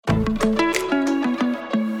Welcome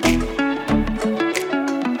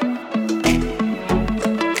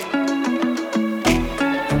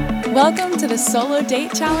to the Solo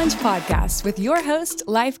Date Challenge podcast with your host,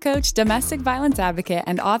 life coach, domestic violence advocate,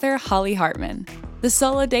 and author Holly Hartman. The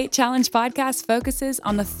Solo Date Challenge podcast focuses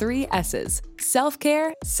on the 3 S's: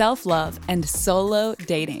 self-care, self-love, and solo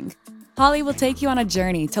dating. Holly will take you on a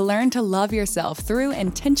journey to learn to love yourself through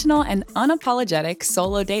intentional and unapologetic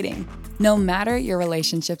solo dating, no matter your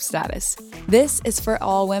relationship status. This is for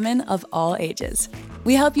all women of all ages.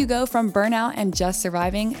 We help you go from burnout and just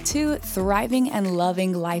surviving to thriving and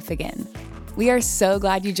loving life again. We are so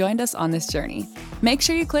glad you joined us on this journey. Make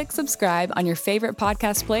sure you click subscribe on your favorite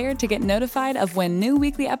podcast player to get notified of when new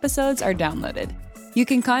weekly episodes are downloaded. You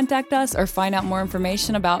can contact us or find out more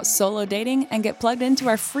information about solo dating and get plugged into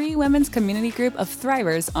our free women's community group of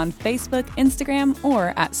thrivers on Facebook, Instagram,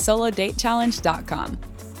 or at solodatechallenge.com.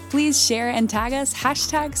 Please share and tag us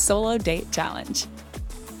 #SoloDateChallenge.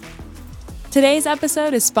 Today's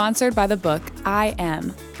episode is sponsored by the book I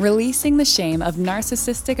Am: Releasing the Shame of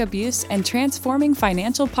Narcissistic Abuse and Transforming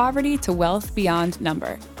Financial Poverty to Wealth Beyond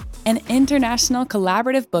Number, an international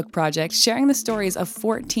collaborative book project sharing the stories of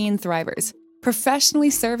 14 thrivers, professionally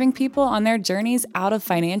serving people on their journeys out of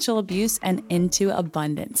financial abuse and into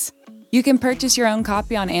abundance. You can purchase your own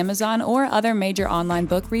copy on Amazon or other major online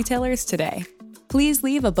book retailers today. Please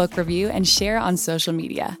leave a book review and share on social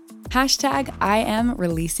media.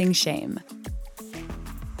 #IamReleasingShame.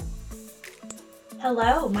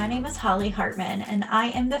 Hello, my name is Holly Hartman, and I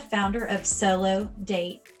am the founder of Solo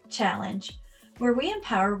Date Challenge, where we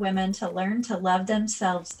empower women to learn to love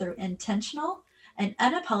themselves through intentional and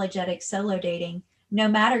unapologetic solo dating, no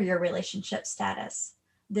matter your relationship status.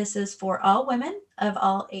 This is for all women of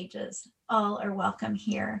all ages. All are welcome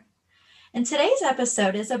here. And today's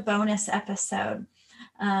episode is a bonus episode.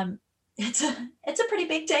 It's a pretty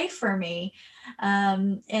big day for me,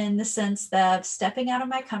 in the sense of stepping out of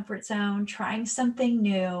my comfort zone, trying something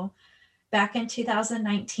new. Back in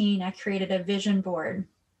 2019, I created a vision board.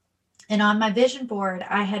 And on my vision board,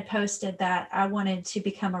 I had posted that I wanted to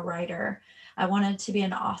become a writer. I wanted to be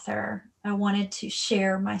an author. I wanted to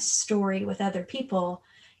share my story with other people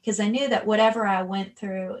because I knew that whatever I went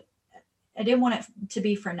through, I didn't want it to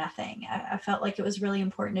be for nothing. I felt like it was really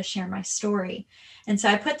important to share my story. And so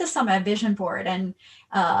I put this on my vision board, and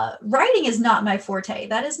writing is not my forte.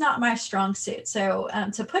 That is not my strong suit. So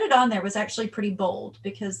to put it on there was actually pretty bold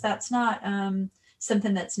because that's not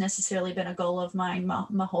something that's necessarily been a goal of mine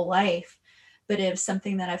my whole life, but it was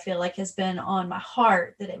something that I feel like has been on my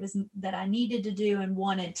heart that I needed to do and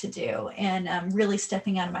wanted to do, and really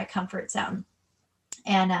stepping out of my comfort zone.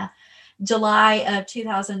 And July of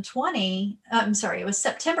 2020, it was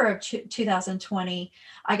September of 2020,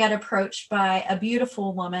 I got approached by a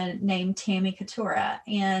beautiful woman named Tammy Katura.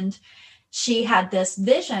 And she had this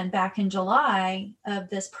vision back in July of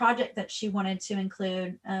this project that she wanted to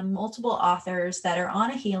include multiple authors that are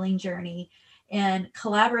on a healing journey and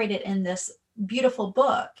collaborated in this beautiful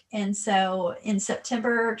book. And so in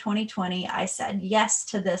September 2020, I said yes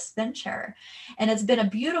to this venture. And it's been a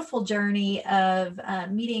beautiful journey of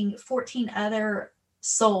meeting 14 other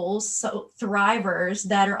souls, so thrivers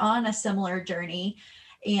that are on a similar journey.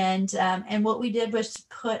 And what we did was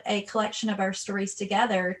put a collection of our stories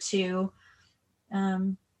together to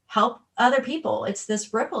help other people. It's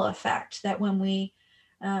this ripple effect that when we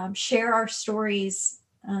share our stories,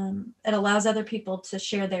 it allows other people to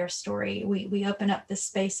share their story. We open up this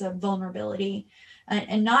space of vulnerability,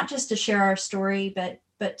 and not just to share our story, but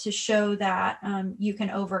to show that you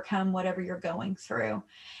can overcome whatever you're going through.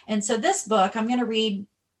 And so this book, I'm going to read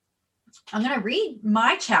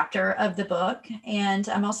my chapter of the book, and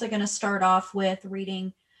I'm also going to start off with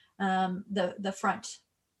reading the front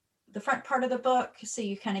part of the book, so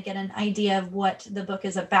you kind of get an idea of what the book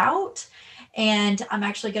is about. And I'm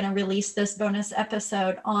actually going to release this bonus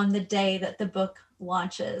episode on the day that the book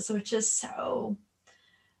launches, which is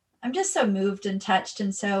I'm just so moved and touched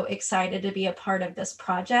and so excited to be a part of this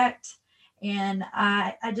project. And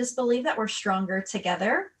I just believe that we're stronger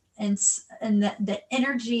together, and the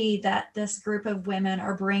energy that this group of women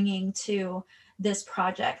are bringing to this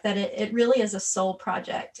project, that it really is a soul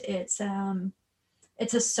project. It's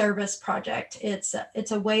a service project. It's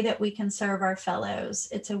a way that we can serve our fellows.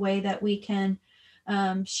 It's a way that we can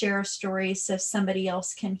share stories so somebody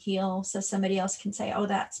else can heal, so somebody else can say, oh,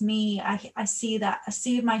 that's me. I see that. I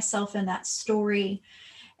see myself in that story.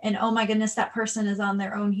 And oh my goodness, that person is on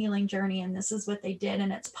their own healing journey, and this is what they did,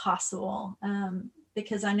 and it's possible.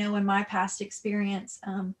 Because I know in my past experience,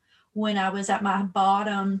 when I was at my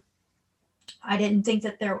bottom, I didn't think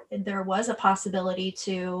that there was a possibility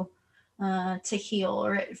to to heal,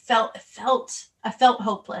 or I felt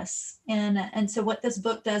hopeless. And so what this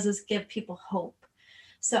book does is give people hope.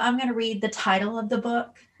 So I'm going to read the title of the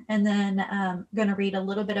book, and then I'm going to read a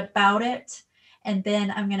little bit about it. And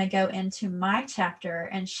then I'm going to go into my chapter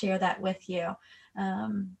and share that with you.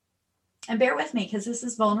 And bear with me, because this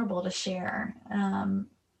is vulnerable to share.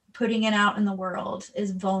 Putting it out in the world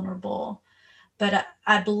is vulnerable. But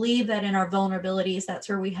I believe that in our vulnerabilities, that's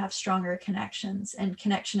where we have stronger connections. And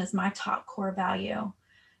connection is my top core value.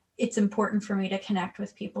 It's important for me to connect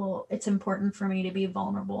with people. It's important for me to be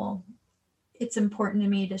vulnerable. It's important to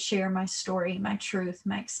me to share my story, my truth,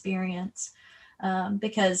 my experience,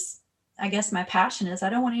 because I guess my passion is I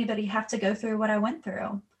don't want anybody to have to go through what I went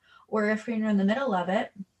through. Or if you're in the middle of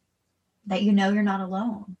it, that you know you're not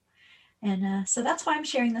alone. And so that's why I'm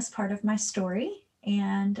sharing this part of my story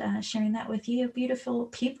and sharing that with you, beautiful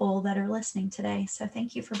people that are listening today. So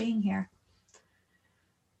thank you for being here.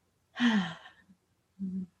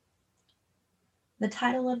 The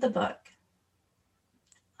title of the book,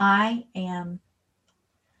 I Am: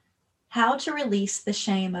 How to Release the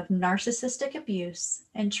Shame of Narcissistic Abuse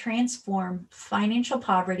and Transform Financial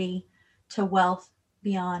Poverty to Wealth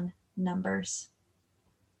Beyond Numbers.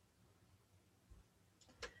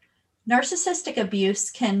 Narcissistic abuse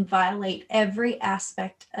can violate every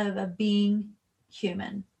aspect of a being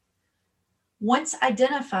human. Once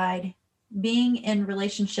identified, being in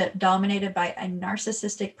relationship dominated by a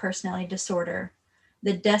narcissistic personality disorder,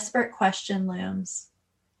 the desperate question looms,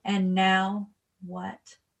 and now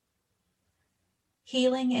what?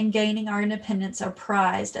 Healing and gaining our independence are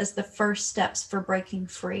prized as the first steps for breaking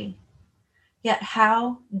free. Yet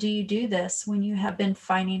how do you do this when you have been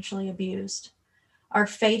financially abused, are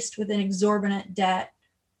faced with an exorbitant debt,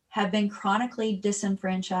 have been chronically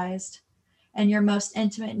disenfranchised, and your most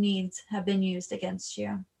intimate needs have been used against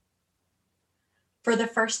you? For the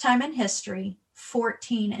first time in history,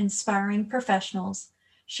 14 inspiring professionals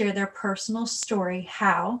share their personal story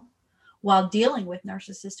how, while dealing with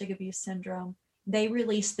narcissistic abuse syndrome, they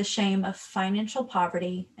release the shame of financial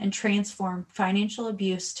poverty and transform financial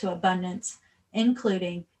abuse to abundance,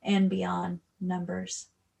 including and beyond numbers.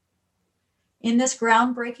 In this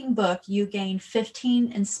groundbreaking book, you gain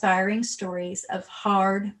 15 inspiring stories of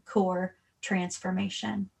hardcore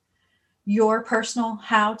transformation. Your personal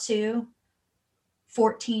how-to,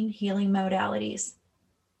 14 healing modalities.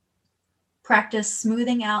 Practice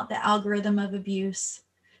smoothing out the algorithm of abuse,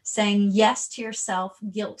 saying yes to yourself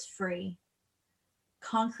guilt-free.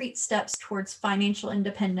 Concrete steps towards financial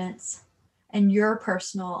independence, and your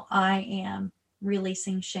personal I Am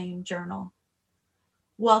Releasing Shame journal.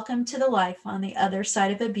 Welcome to the life on the other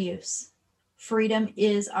side of abuse. Freedom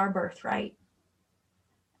is our birthright.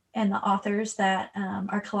 And the authors that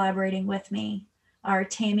are collaborating with me are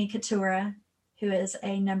Tammy Couture, who is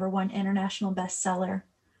a #1 international bestseller,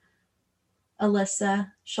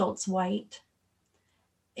 Alyssa Schultz-White,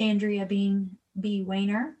 Andrea B.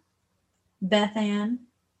 Weiner, Beth Ann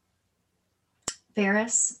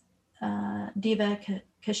Ferris, Diva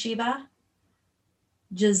Kashiba,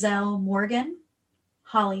 Giselle Morgan,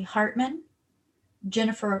 Holly Hartman,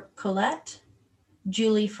 Jennifer Collette,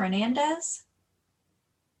 Julie Fernandez,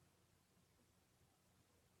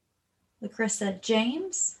 Lacrissa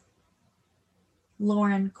James,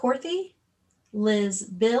 Lauren Corthy, Liz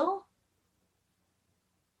Bill,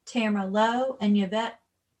 Tamara Lowe, and Yvette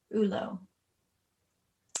Ulo.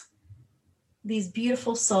 These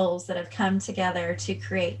beautiful souls that have come together to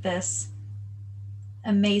create this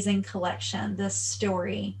amazing collection, this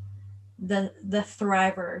story, the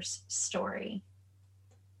Thrivers story.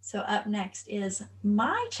 So up next is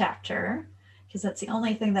my chapter, because that's the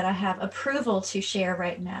only thing that I have approval to share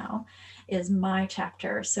right now, is my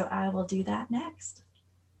chapter. So I will do that next.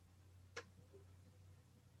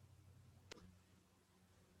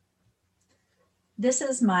 This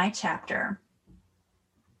is my chapter.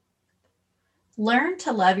 Learn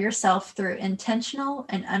to love yourself through intentional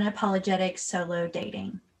and unapologetic solo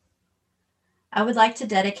dating. I would like to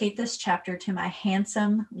dedicate this chapter to my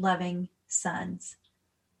handsome, loving sons.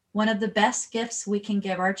 One of the best gifts we can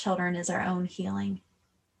give our children is our own healing.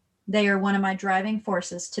 They are one of my driving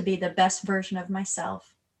forces to be the best version of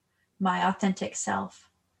myself, my authentic self,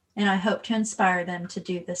 and I hope to inspire them to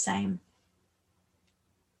do the same.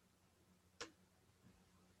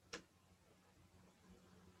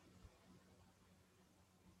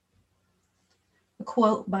 A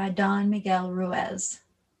quote by Don Miguel Ruiz.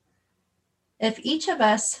 If each of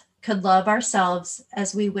us could love ourselves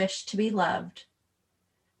as we wish to be loved,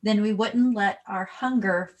 then we wouldn't let our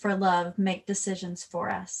hunger for love make decisions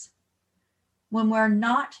for us. When we're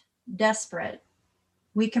not desperate,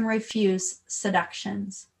 we can refuse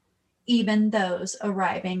seductions, even those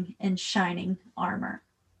arriving in shining armor.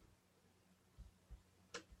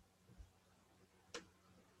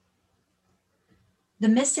 The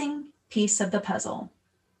missing piece of the puzzle.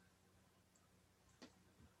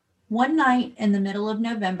 One night in the middle of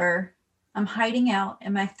November, I'm hiding out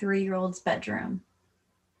in my 3-year-old's bedroom,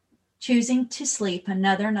 choosing to sleep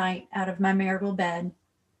another night out of my marital bed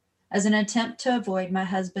as an attempt to avoid my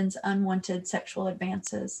husband's unwanted sexual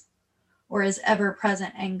advances or his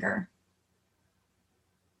ever-present anger.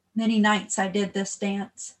 Many nights I did this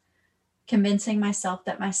dance, convincing myself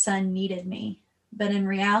that my son needed me, but in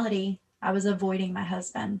reality, I was avoiding my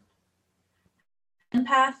husband.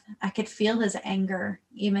 Empath, I could feel his anger,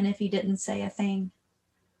 even if he didn't say a thing.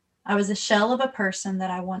 I was a shell of a person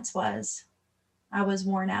that I once was. I was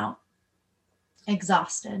worn out,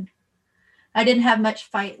 exhausted. I didn't have much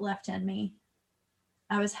fight left in me.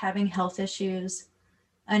 I was having health issues,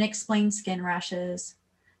 unexplained skin rashes,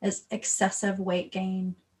 excessive weight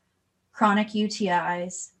gain, chronic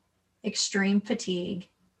UTIs, extreme fatigue,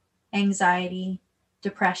 anxiety,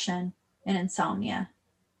 depression, and insomnia.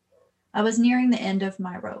 I was nearing the end of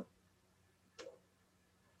my rope.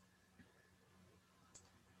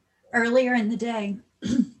 Earlier in the day,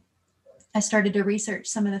 I started to research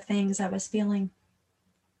some of the things I was feeling.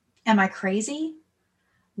 Am I crazy?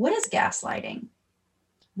 What is gaslighting?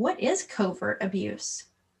 What is covert abuse?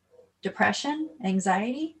 Depression,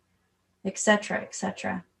 anxiety, etc.,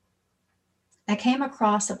 etc. I came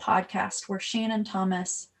across a podcast where Shannon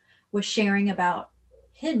Thomas was sharing about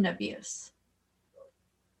hidden abuse.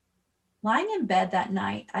 Lying in bed that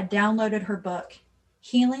night, I downloaded her book,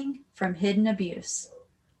 Healing from Hidden Abuse,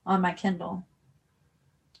 on my Kindle.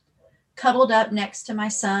 Cuddled up next to my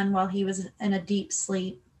son while he was in a deep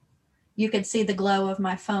sleep, you could see the glow of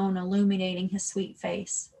my phone illuminating his sweet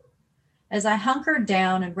face. As I hunkered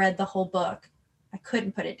down and read the whole book, I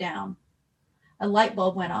couldn't put it down. A light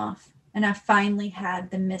bulb went off, and I finally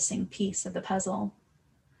had the missing piece of the puzzle.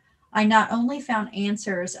 I not only found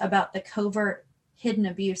answers about the covert hidden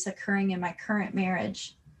abuse occurring in my current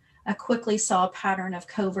marriage, I quickly saw a pattern of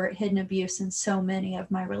covert hidden abuse in so many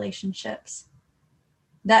of my relationships.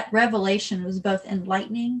 That revelation was both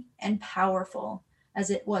enlightening and powerful,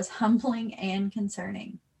 as it was humbling and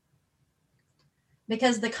concerning.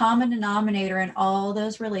 Because the common denominator in all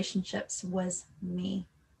those relationships was me.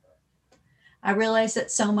 I realized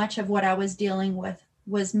that so much of what I was dealing with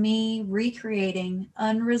was me recreating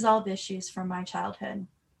unresolved issues from my childhood.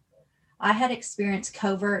 I had experienced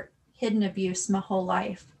covert hidden abuse my whole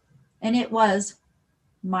life, and it was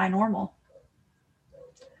my normal.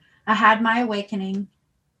 I had my awakening.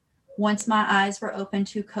 Once my eyes were open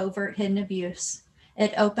to covert hidden abuse,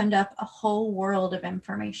 it opened up a whole world of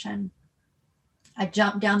information. I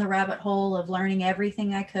jumped down the rabbit hole of learning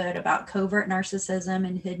everything I could about covert narcissism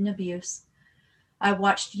and hidden abuse. I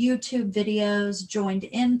watched YouTube videos, joined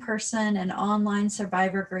in-person and online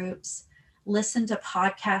survivor groups, listened to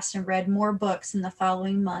podcasts, and read more books in the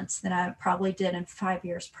following months than I probably did in 5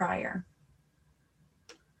 years prior.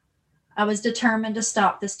 I was determined to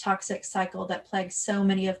stop this toxic cycle that plagued so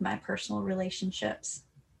many of my personal relationships.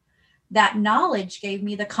 That knowledge gave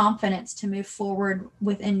me the confidence to move forward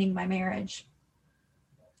with ending my marriage.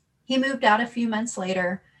 He moved out a few months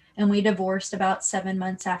later, and we divorced about 7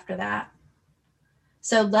 months after that.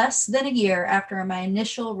 So less than a year after my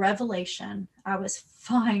initial revelation, I was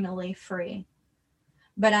finally free.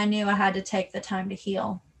 But I knew I had to take the time to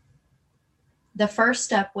heal. The first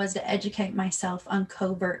step was to educate myself on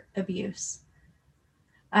covert abuse.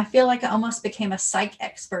 I feel like I almost became a psych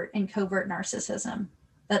expert in covert narcissism.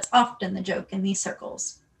 That's often the joke in these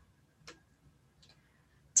circles.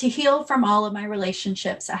 To heal from all of my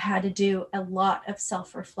relationships, I had to do a lot of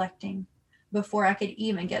self-reflecting before I could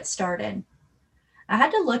even get started. I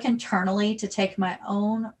had to look internally to take my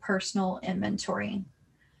own personal inventory.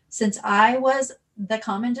 Since I was the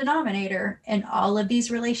common denominator in all of these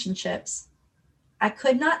relationships, I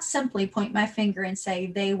could not simply point my finger and say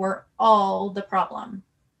they were all the problem.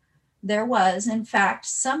 There was, in fact,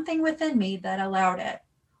 something within me that allowed it,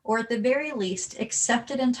 or at the very least,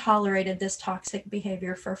 accepted and tolerated this toxic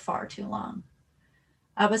behavior for far too long.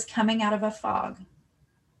 I was coming out of a fog.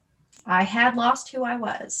 I had lost who I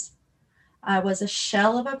was. I was a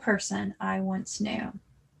shell of a person I once knew.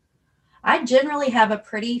 I generally have a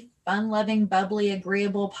pretty fun-loving, bubbly,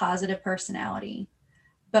 agreeable, positive personality.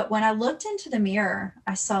 But when I looked into the mirror,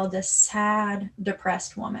 I saw this sad,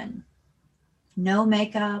 depressed woman. No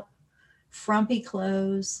makeup, frumpy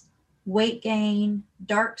clothes, weight gain,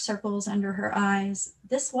 dark circles under her eyes.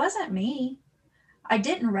 This wasn't me. I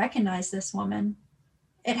didn't recognize this woman.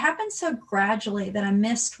 It happened so gradually that I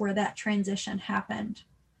missed where that transition happened.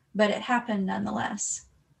 but it happened nonetheless.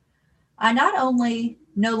 I not only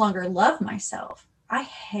no longer loved myself, I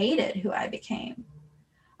hated who I became.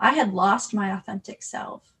 I had lost my authentic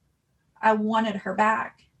self. I wanted her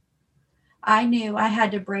back. I knew I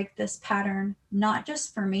had to break this pattern, not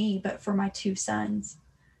just for me, but for my 2 sons.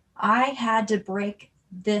 I had to break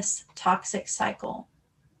this toxic cycle.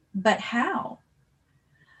 But how?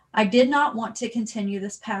 I did not want to continue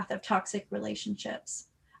this path of toxic relationships.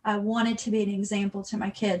 I wanted to be an example to my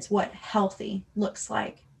kids what healthy looks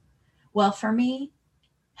like. Well, for me,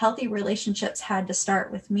 healthy relationships had to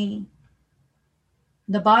start with me.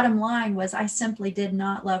 The bottom line was I simply did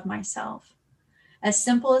not love myself. As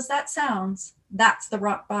simple as that sounds, that's the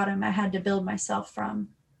rock bottom I had to build myself from.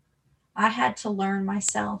 I had to learn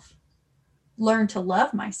myself, learn to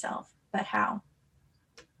love myself, but how?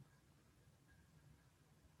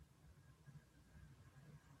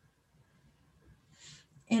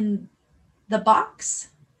 In the box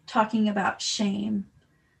talking about shame,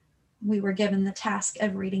 we were given the task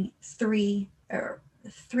of reading three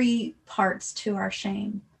parts to our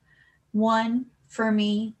shame. One, for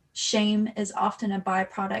me, shame is often a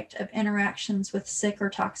byproduct of interactions with sick or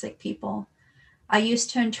toxic people. I used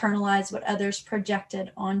to internalize what others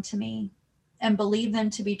projected onto me and believe them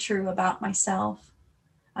to be true about myself.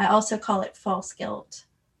 I also call it false guilt.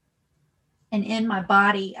 And in my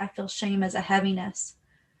body, I feel shame as a heaviness,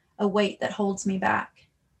 a weight that holds me back.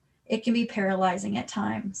 It can be paralyzing at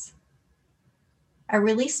times. I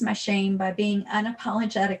release my shame by being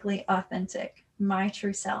unapologetically authentic, my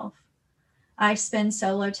true self. I spend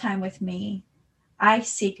solo time with me. I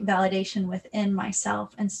seek validation within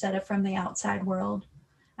myself instead of from the outside world.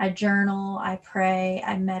 I journal, I pray,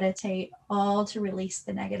 I meditate, all to release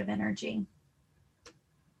the negative energy.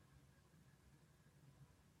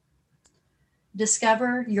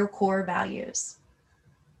 Discover your core values.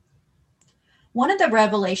 One of the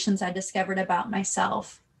revelations I discovered about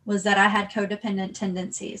myself was that I had codependent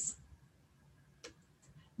tendencies.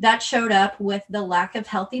 That showed up with the lack of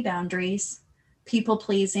healthy boundaries, people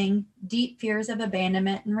pleasing, deep fears of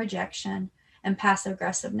abandonment and rejection, and passive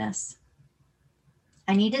aggressiveness.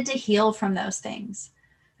 I needed to heal from those things.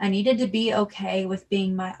 I needed to be okay with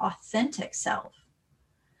being my authentic self.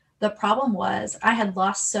 The problem was I had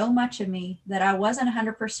lost so much of me that I wasn't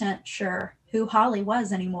 100% sure who Holly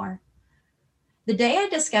was anymore. The day I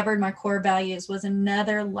discovered my core values was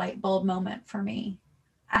another light bulb moment for me.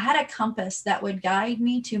 I had a compass that would guide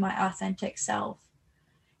me to my authentic self.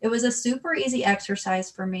 It was a super easy exercise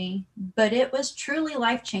for me, but it was truly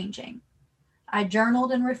life-changing. I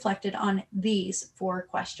journaled and reflected on these 4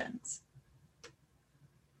 questions.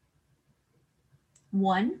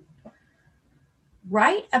 1,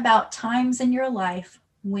 write about times in your life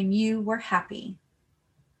when you were happy.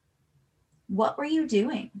 What were you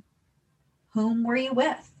doing? Whom were you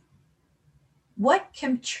with? What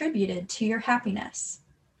contributed to your happiness?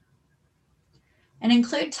 And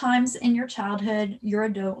include times in your childhood, your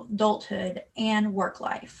adulthood, and work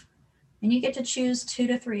life. And you get to choose 2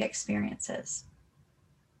 to 3 experiences.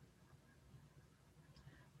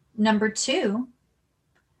 Number 2,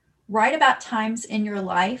 write about times in your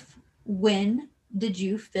life when did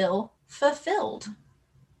you feel fulfilled?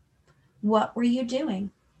 What were you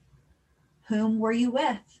doing? Whom were you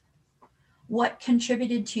with? What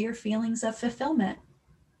contributed to your feelings of fulfillment?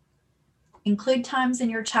 Include times in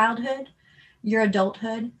your childhood, your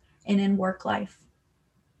adulthood, and in work life.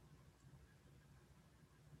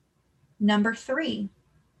 Number 3,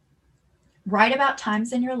 write about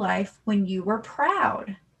times in your life when you were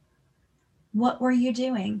proud. What were you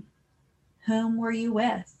doing? Whom were you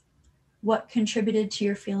with? What contributed to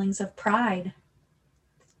your feelings of pride?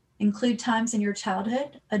 Include times in your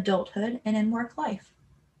childhood, adulthood, and in work life.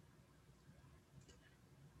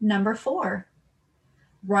 Number 4,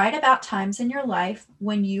 write about times in your life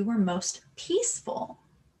when you were most peaceful.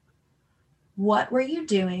 What were you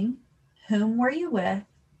doing? Whom were you with?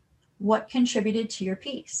 What contributed to your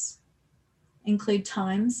peace? Include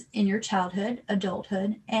times in your childhood,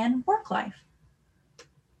 adulthood, and work life.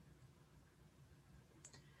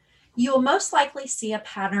 You will most likely see a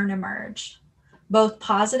pattern emerge. Both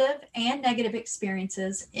positive and negative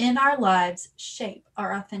experiences in our lives shape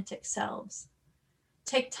our authentic selves.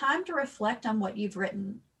 Take time to reflect on what you've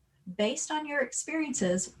written. Based on your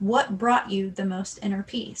experiences, what brought you the most inner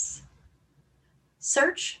peace?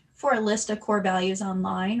 Search for a list of core values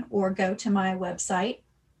online or go to my website,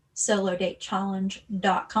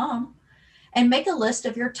 solodatechallenge.com, and make a list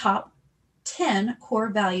of your top 10 core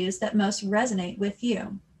values that most resonate with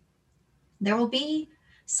you. There will be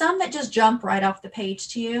some that just jump right off the page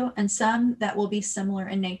to you and some that will be similar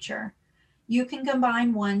in nature. You can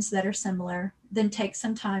combine ones that are similar then take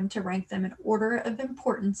some time to rank them in order of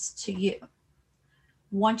importance to you.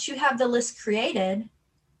 Once you have the list created,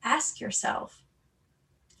 ask yourself,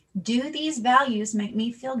 do these values make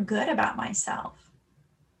me feel good about myself?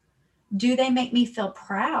 Do they make me feel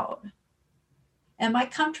proud? Am I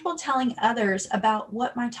comfortable telling others about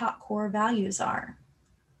what my top core values are?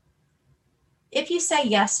 If you say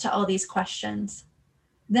yes to all these questions,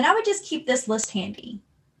 then I would just keep this list handy.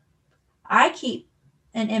 I keep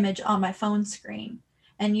an image on my phone screen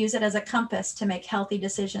and use it as a compass to make healthy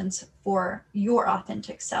decisions for your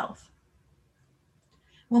authentic self.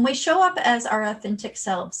 When we show up as our authentic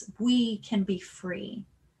selves, we can be free.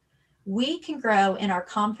 We can grow in our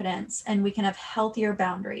confidence and we can have healthier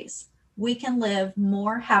boundaries. We can live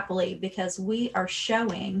more happily because we are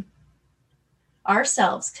showing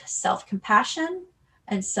ourselves self-compassion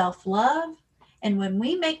and self-love. And when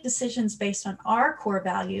we make decisions based on our core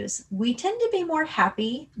values, we tend to be more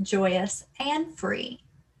happy, joyous, and free.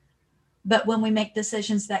 But when we make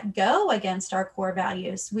decisions that go against our core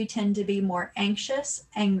values, we tend to be more anxious,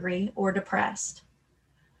 angry, or depressed.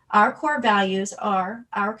 Our core values are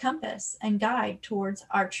our compass and guide towards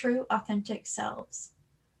our true, authentic selves.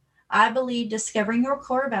 I believe discovering your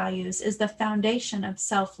core values is the foundation of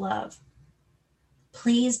self-love.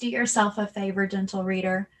 Please do yourself a favor, gentle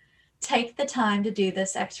reader. Take the time to do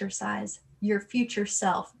this exercise. Your future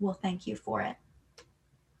self will thank you for it.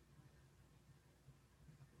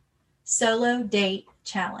 Solo Date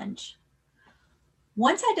Challenge.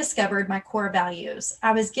 Once I discovered my core values,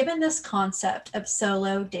 I was given this concept of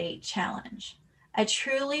Solo Date Challenge. I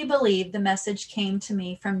truly believe the message came to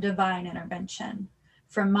me from divine intervention,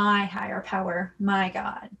 from my higher power, my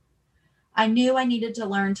God. I knew I needed to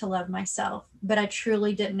learn to love myself, but I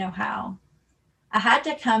truly didn't know how. I had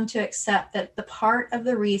to come to accept that the part of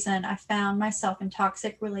the reason I found myself in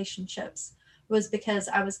toxic relationships was because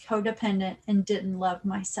I was codependent and didn't love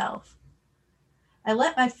myself. I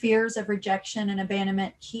let my fears of rejection and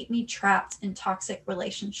abandonment keep me trapped in toxic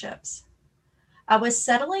relationships. I was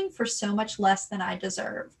settling for so much less than I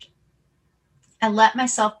deserved. I let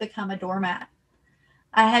myself become a doormat.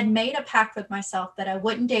 I had made a pact with myself that I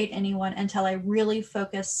wouldn't date anyone until I really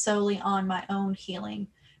focused solely on my own healing,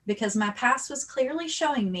 because my past was clearly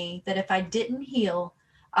showing me that if I didn't heal,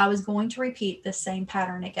 I was going to repeat the same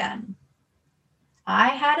pattern again. I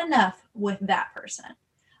had enough with that person.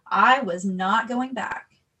 I was not going back.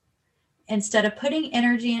 Instead of putting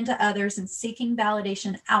energy into others and seeking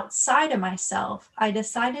validation outside of myself, I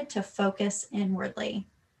decided to focus inwardly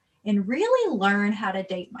and really learn how to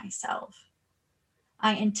date myself.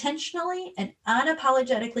 I intentionally and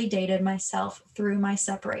unapologetically dated myself through my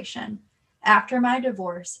separation, after my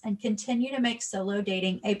divorce, and continue to make solo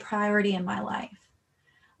dating a priority in my life.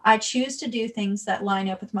 I choose to do things that line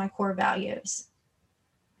up with my core values.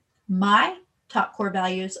 My top core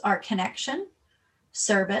values are connection,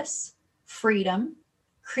 service, freedom,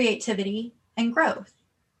 creativity, and growth.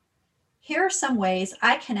 Here are some ways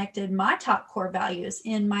I connected my top core values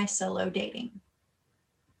in my solo dating.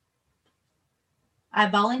 I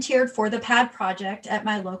volunteered for the Pad Project at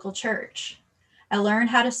my local church. I learned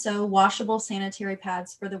how to sew washable sanitary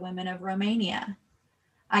pads for the women of Romania.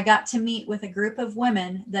 I got to meet with a group of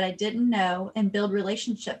women that I didn't know and build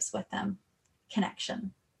relationships with them.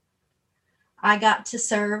 Connection. I got to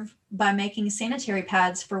serve by making sanitary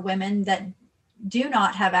pads for women that do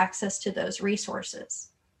not have access to those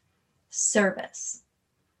resources. Service.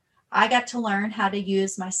 I got to learn how to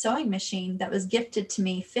use my sewing machine that was gifted to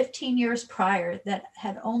me 15 years prior that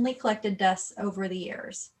had only collected dust over the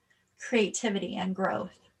years. Creativity and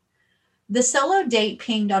growth. The solo date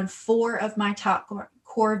pinged on 4 of my top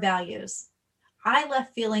core values. I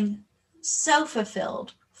left feeling so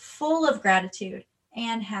fulfilled, full of gratitude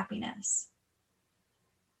and happiness.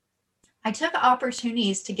 I took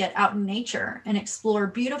opportunities to get out in nature and explore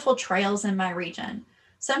beautiful trails in my region,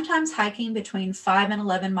 sometimes hiking between 5 and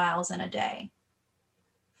 11 miles in a day.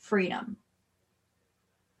 Freedom.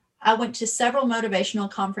 I went to several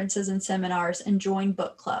motivational conferences and seminars and joined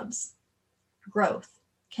book clubs. Growth,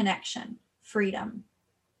 connection, freedom.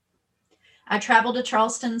 I traveled to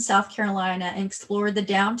Charleston, South Carolina, and explored the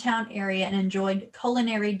downtown area and enjoyed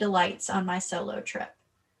culinary delights on my solo trip.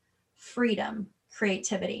 Freedom,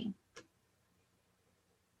 creativity.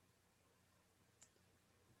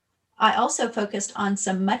 I also focused on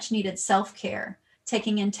some much needed self-care,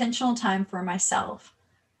 taking intentional time for myself.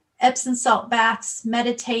 Epsom salt baths,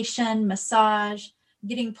 meditation, massage,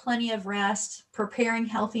 getting plenty of rest, preparing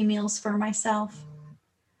healthy meals for myself.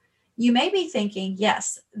 You may be thinking,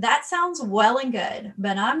 yes, that sounds well and good,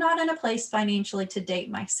 but I'm not in a place financially to date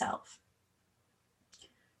myself.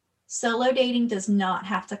 Solo dating does not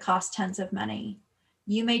have to cost tons of money.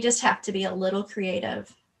 You may just have to be a little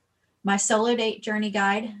creative. My solo date journey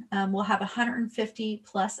guide will have 150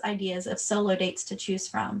 plus ideas of solo dates to choose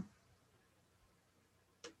from.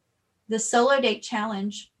 The solo date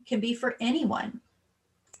challenge can be for anyone,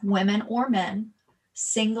 women or men,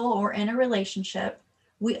 single or in a relationship.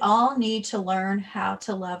 We all need to learn how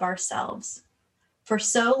to love ourselves. For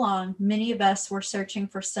so long, many of us were searching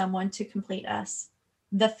for someone to complete us,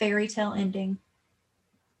 the fairy tale ending.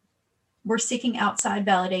 We're seeking outside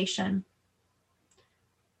validation.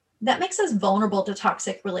 That makes us vulnerable to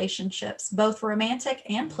toxic relationships, both romantic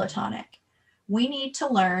and platonic. We need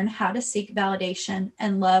to learn how to seek validation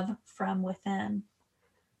and love from within.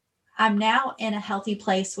 I'm now in a healthy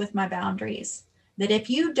place with my boundaries, that if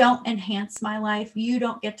you don't enhance my life, you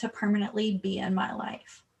don't get to permanently be in my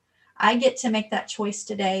life. I get to make that choice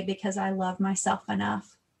today because I love myself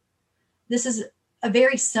enough. This is a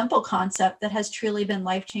very simple concept that has truly been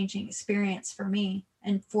life-changing experience for me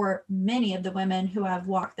and for many of the women who have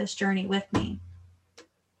walked this journey with me.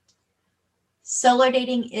 Solo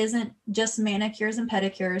dating isn't just manicures and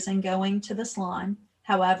pedicures and going to the salon.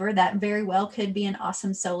 However, that very well could be an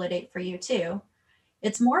awesome solo date for you too.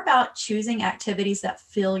 It's more about choosing activities that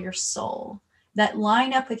fill your soul, that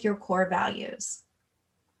line up with your core values,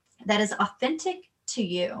 that is authentic to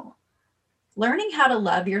you. Learning how to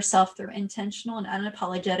love yourself through intentional and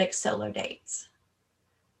unapologetic solo dates.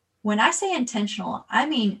 When I say intentional, I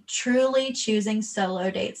mean truly choosing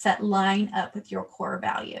solo dates that line up with your core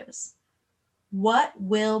values. What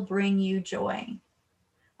will bring you joy?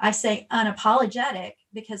 I say unapologetic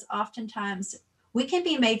because oftentimes we can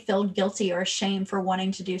be made feel guilty or ashamed for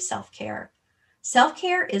wanting to do self-care.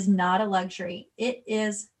 Self-care is not a luxury. It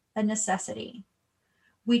is a necessity.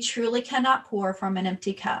 We truly cannot pour from an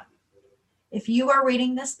empty cup. If you are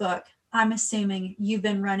reading this book, I'm assuming you've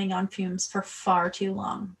been running on fumes for far too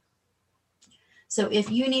long. So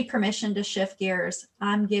if you need permission to shift gears,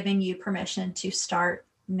 I'm giving you permission to start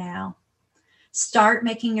now. Start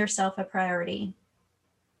making yourself a priority.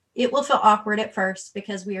 It will feel awkward at first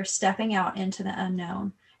because we are stepping out into the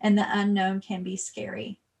unknown, and the unknown can be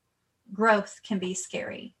scary. Growth can be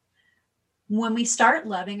scary. When we start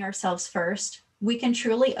loving ourselves first, we can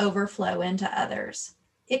truly overflow into others.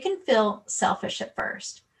 It can feel selfish at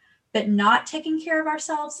first, but not taking care of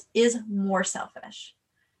ourselves is more selfish.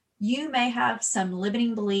 You may have some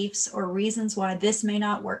limiting beliefs or reasons why this may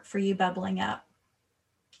not work for you bubbling up.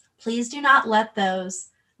 Please do not let those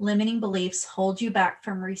limiting beliefs hold you back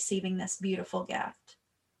from receiving this beautiful gift.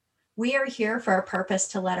 We are here for a purpose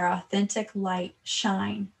to let our authentic light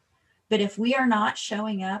shine. But if we are not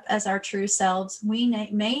showing up as our true selves, we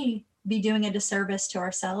may be doing a disservice to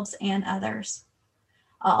ourselves and others.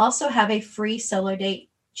 I'll also have a free solo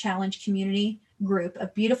date challenge community group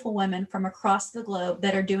of beautiful women from across the globe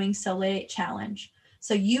that are doing solo date challenge.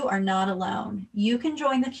 So you are not alone. You can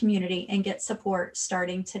join the community and get support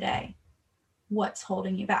starting today. What's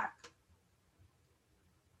holding you back?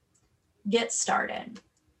 Get started.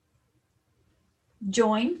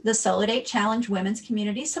 Join the Solo Date Challenge Women's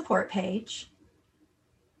Community Support page.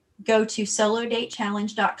 Go to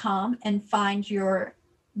solodatechallenge.com and find your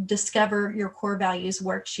Discover Your Core Values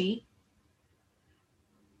worksheet.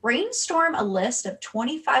 Brainstorm a list of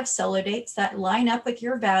 25 solo dates that line up with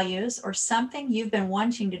your values or something you've been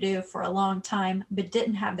wanting to do for a long time but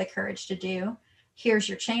didn't have the courage to do. Here's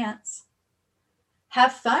your chance.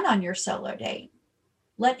 Have fun on your solo date.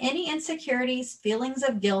 Let any insecurities, feelings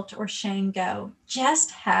of guilt, or shame go.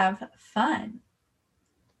 Just have fun.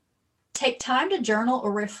 Take time to journal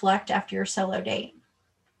or reflect after your solo date.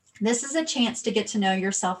 This is a chance to get to know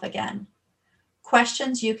yourself again.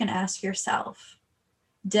 Questions you can ask yourself.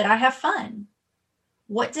 Did I have fun?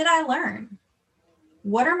 What did I learn?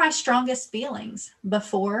 What are my strongest feelings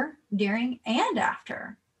before, during, and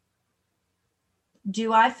after?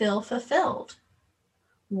 Do I feel fulfilled?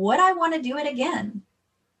 Would I want to do it again?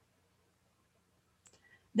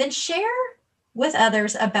 Then share with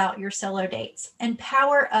others about your solo dates.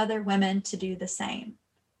 Empower other women to do the same.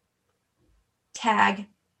 Tag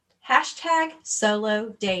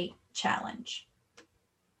 #SoloDateChallenge.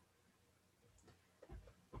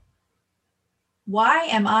 Why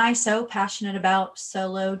am I so passionate about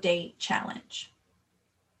Solo Date Challenge?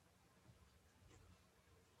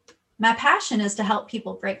 My passion is to help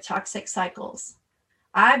people break toxic cycles.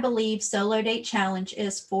 I believe Solo Date Challenge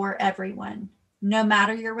is for everyone, no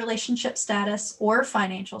matter your relationship status or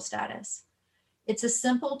financial status. It's a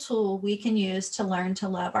simple tool we can use to learn to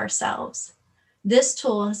love ourselves. This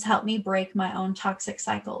tool has helped me break my own toxic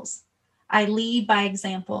cycles. I lead by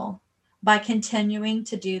example by continuing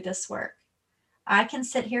to do this work. I can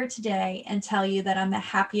sit here today and tell you that I'm the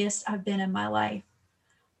happiest I've been in my life.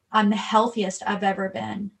 I'm the healthiest I've ever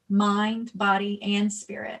been, mind, body, and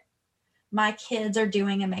spirit. My kids are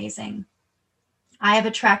doing amazing. I have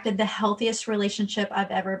attracted the healthiest relationship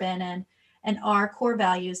I've ever been in, and our core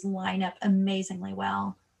values line up amazingly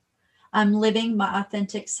well. I'm living my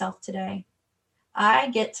authentic self today. I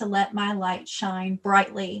get to let my light shine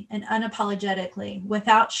brightly and unapologetically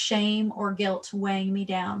without shame or guilt weighing me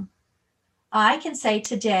down. I can say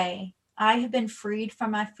today, I have been freed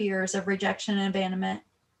from my fears of rejection and abandonment.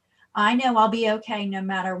 I know I'll be okay no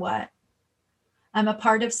matter what. I'm a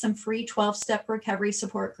part of some free 12-step recovery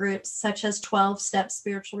support groups, such as 12-Step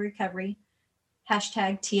Spiritual Recovery,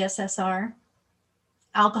 #TSSR,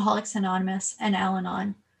 Alcoholics Anonymous, and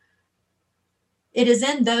Al-Anon. It is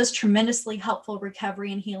in those tremendously helpful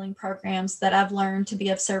recovery and healing programs that I've learned to be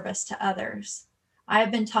of service to others. I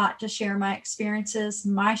have been taught to share my experiences,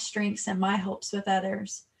 my strengths, and my hopes with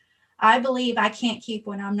others. I believe I can't keep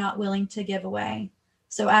what I'm not willing to give away.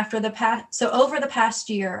 So over the past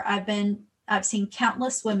year, I've seen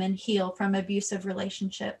countless women heal from abusive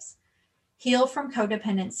relationships, heal from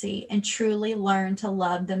codependency, and truly learn to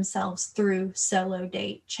love themselves through Solo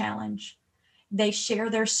Date Challenge. They share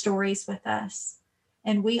their stories with us,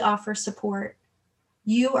 and we offer support.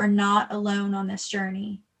 You are not alone on this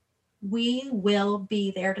journey. We will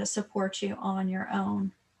be there to support you on your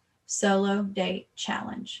own. Solo Date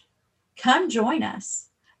Challenge. Come join us.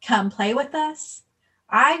 Come play with us.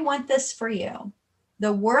 I want this for you.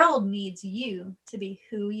 The world needs you to be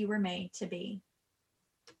who you were made to be.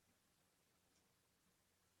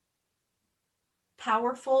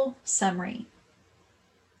 Powerful summary.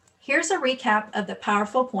 Here's a recap of the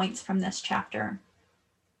powerful points from this chapter.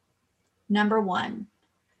 Number 1,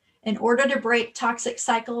 in order to break toxic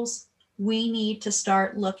cycles, we need to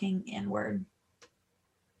start looking inward.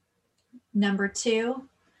 Number 2,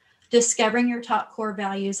 discovering your top core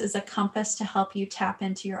values is a compass to help you tap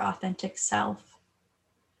into your authentic self.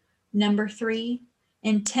 Number 3,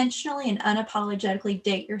 intentionally and unapologetically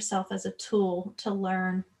date yourself as a tool to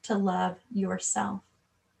learn to love yourself.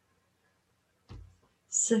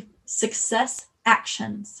 Success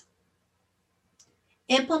actions.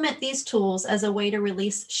 Implement these tools as a way to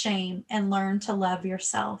release shame and learn to love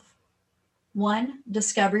yourself. 1,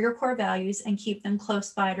 discover your core values and keep them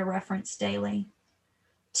close by to reference daily.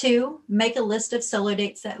 2, make a list of solo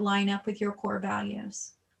dates that line up with your core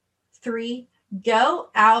values. 3, go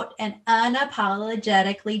out and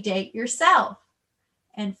unapologetically date yourself.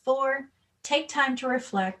 And 4, take time to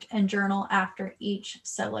reflect and journal after each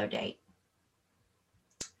solo date.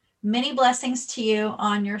 Many blessings to you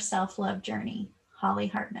on your self-love journey. Holly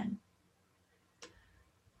Hartman.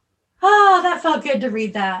 Oh, that felt good to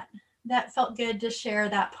read that. That felt good to share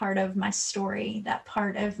that part of my story, that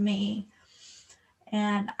part of me.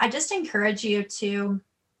 And I just encourage you to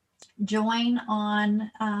join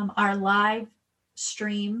on our live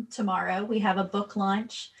stream tomorrow. We have a book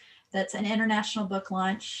launch that's an international book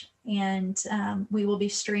launch, and we will be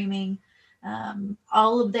streaming.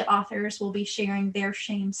 All of the authors will be sharing their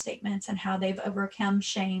shame statements and how they've overcome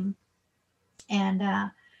shame. And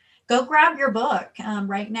go grab your book.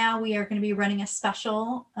 Right now, we are going to be running a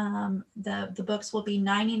special. The books will be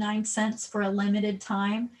 99 cents for a limited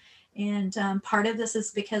time. And part of this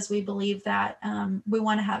is because we believe that we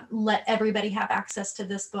want to let everybody have access to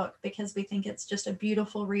this book, because we think it's just a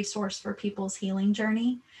beautiful resource for people's healing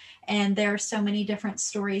journey. And there are so many different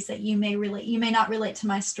stories that you may relate. You may not relate to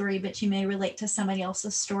my story, but you may relate to somebody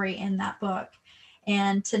else's story in that book.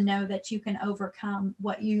 And to know that you can overcome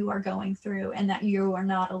what you are going through and that you are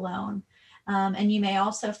not alone. And you may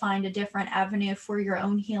also find a different avenue for your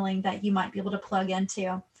own healing that you might be able to plug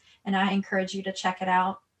into. And I encourage you to check it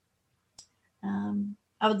out.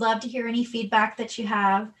 I would love to hear any feedback that you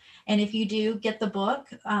have. And if you do get the book,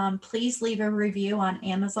 please leave a review on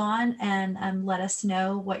Amazon and let us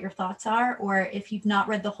know what your thoughts are. Or if you've not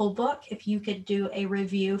read the whole book, if you could do a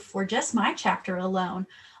review for just my chapter alone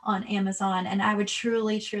on Amazon, and I would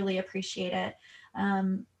truly, truly appreciate it.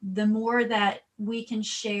 The more that we can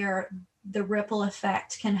share, the ripple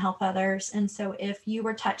effect can help others. And so if you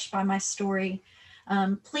were touched by my story,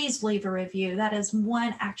 please leave a review. That is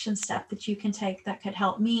one action step that you can take that could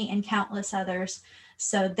help me and countless others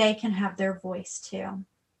so they can have their voice too.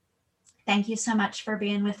 Thank you so much for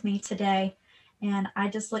being with me today. And I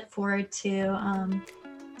just look forward to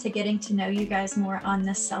getting to know you guys more on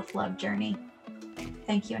this self-love journey.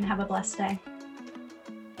 Thank you and have a blessed day.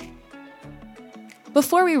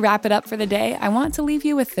 Before we wrap it up for the day, I want to leave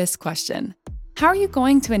you with this question. How are you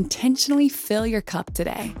going to intentionally fill your cup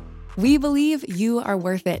today? We believe you are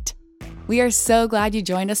worth it. We are so glad you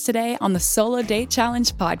joined us today on the Solo Date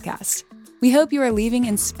Challenge podcast. We hope you are leaving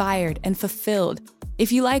inspired and fulfilled.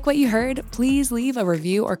 If you like what you heard, please leave a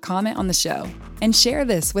review or comment on the show and share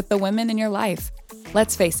this with the women in your life.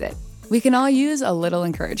 Let's face it, we can all use a little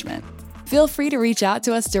encouragement. Feel free to reach out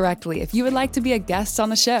to us directly if you would like to be a guest on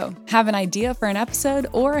the show, have an idea for an episode,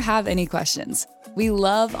 or have any questions. We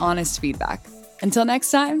love honest feedback. Until next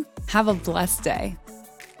time, have a blessed day.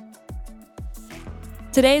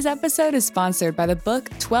 Today's episode is sponsored by the book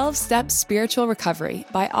 12-Step Spiritual Recovery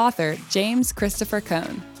by author James Christopher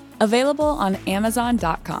Cohn, available on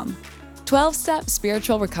Amazon.com. 12-Step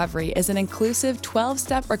Spiritual Recovery is an inclusive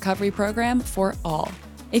 12-step recovery program for all.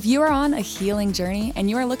 If you are on a healing journey and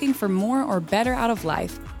you are looking for more or better out of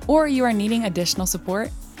life, or you are needing additional support,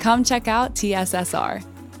 come check out TSSR.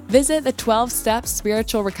 Visit the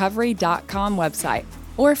 12stepspiritualrecovery.com website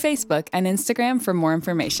or Facebook and Instagram for more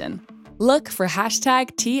information. Look for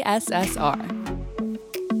 #TSSR.